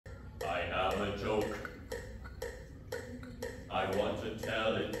a joke. I want to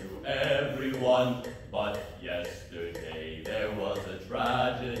tell it to everyone, but yesterday there was a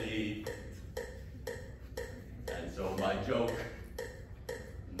tragedy. And so my joke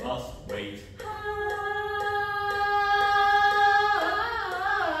must wait. I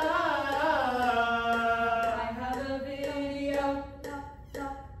have a video.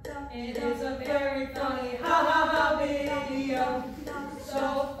 It is a very funny ha-ha-ha video.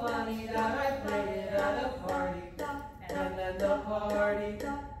 So funny that I played it at a party. And then the party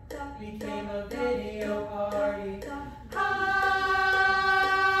became a video party.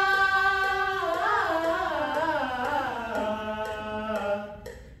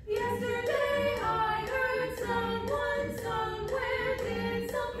 Yesterday I heard someone somewhere did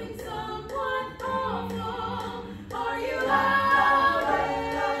something somewhat awful. Are you alright?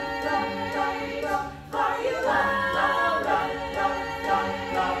 Are you alright?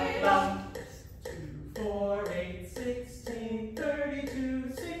 2, 4, 8, 16,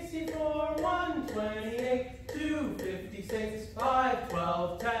 32, 64, 128, 256, 5,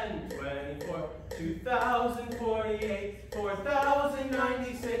 12, 10, 24, 2,048,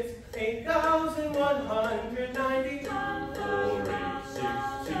 4,096, 8,190,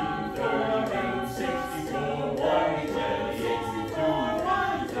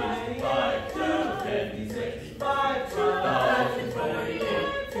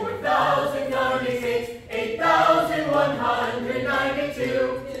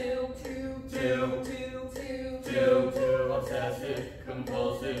 Obsessive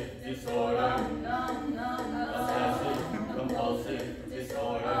compulsive disorder. Obsessive compulsive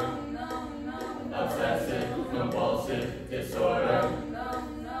disorder. Obsessive compulsive disorder.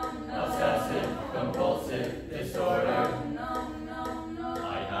 Obsessive compulsive disorder.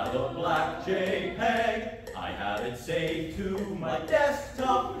 I have a black JPEG. I have it saved to my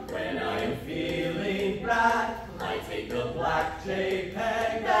desktop. When I am feeling bad, I take the black JPEG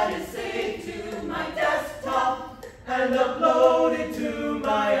that is saved to my desktop and upload it to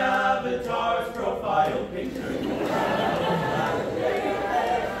my avatar's profile picture.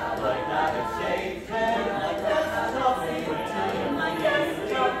 Like that it's saved to my desktop. I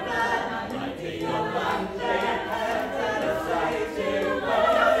take the black JPEG that is saved to my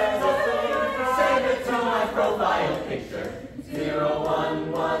desktop. Save it to my profile picture. 0,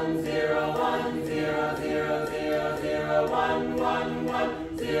 1, 1, 0, 1, 0, 0, 0, 0, 1, 1,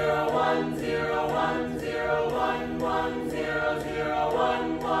 1, 0, 1, 0, 1, 0, 1, 1, 0, 0,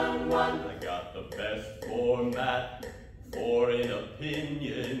 1, 1, 1. I got the best format for an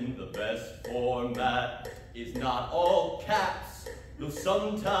opinion. The best format is not all caps, though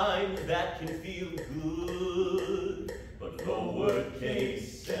sometimes that can feel good. But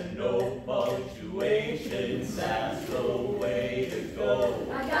lowercase and no punctuation, that's the way to go.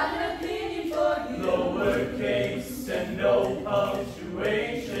 I got an opinion for you. Lowercase and no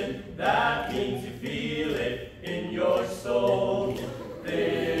punctuation, that means you feel it in your soul.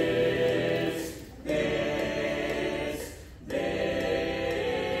 This.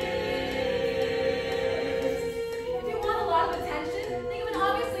 If you want a lot of attention, think of an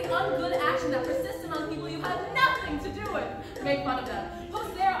obviously ungood action that persists among people you have nothing to do with. Make fun of them.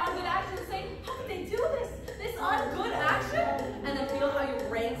 Post their ungood action and say, how could they do this? This ungood action? And then feel how your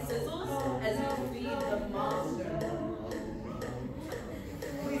brain sizzles as you feed the monster.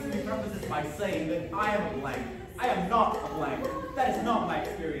 Please me preface this by saying that I am a blank. I am not a blank. That is not my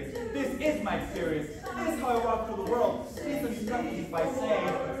experience. This is my experience. This is how I walk through the world. Please let me preface this by saying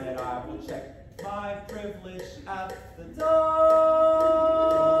that I will check my privilege at the door.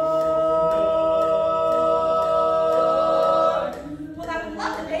 Well, I would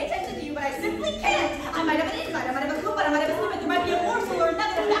love to pay attention to you, but I simply can't. I might have an insight, I might have a coupon, I might have a snippet, there might be a morsel or a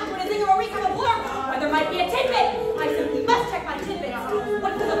nugget, a backward, a zinger, or a recap, a blurb, or there might be a tidbit. I simply must check my tidbits.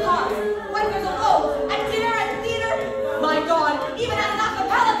 What for the pause? What for the low? At dinner, at theater? My God, even at an a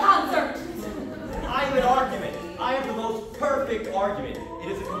cappella concert! I am an argument. I am the most perfect argument.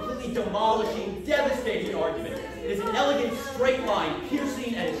 It is a completely demolishing, devastating argument. It is an elegant straight line,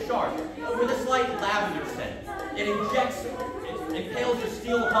 piercing and sharp, with a slight lavender scent. It impales your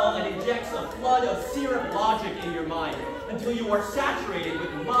steel hull and injects a flood of syrup logic in your mind until you are saturated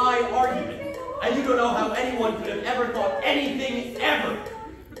with my argument. And you don't know how anyone could have ever thought anything ever.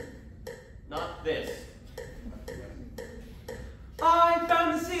 Not this. I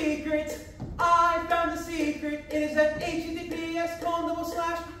found the secret. I found the secret. It is at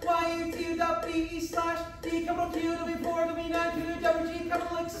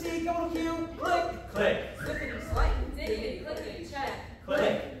https://yut.be/d-q-b4w9q-w-g-x-c-q. Click. Click. Clickety swipe, diggity, clickety check.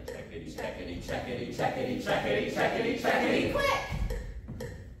 Click. Checkity, checkity, checkity, checkity, checkity, checkity, checkity. Click!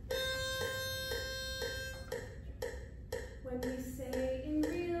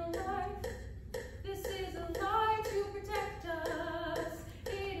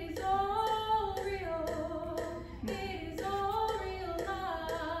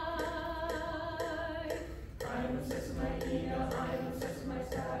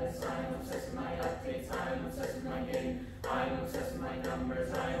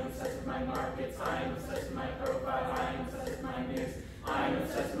 numbers, I am obsessed with my markets, I am obsessed with my profile, I am obsessed with my news, I am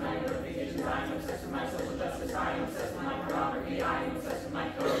obsessed with my notifications, I am obsessed with my social justice, I am obsessed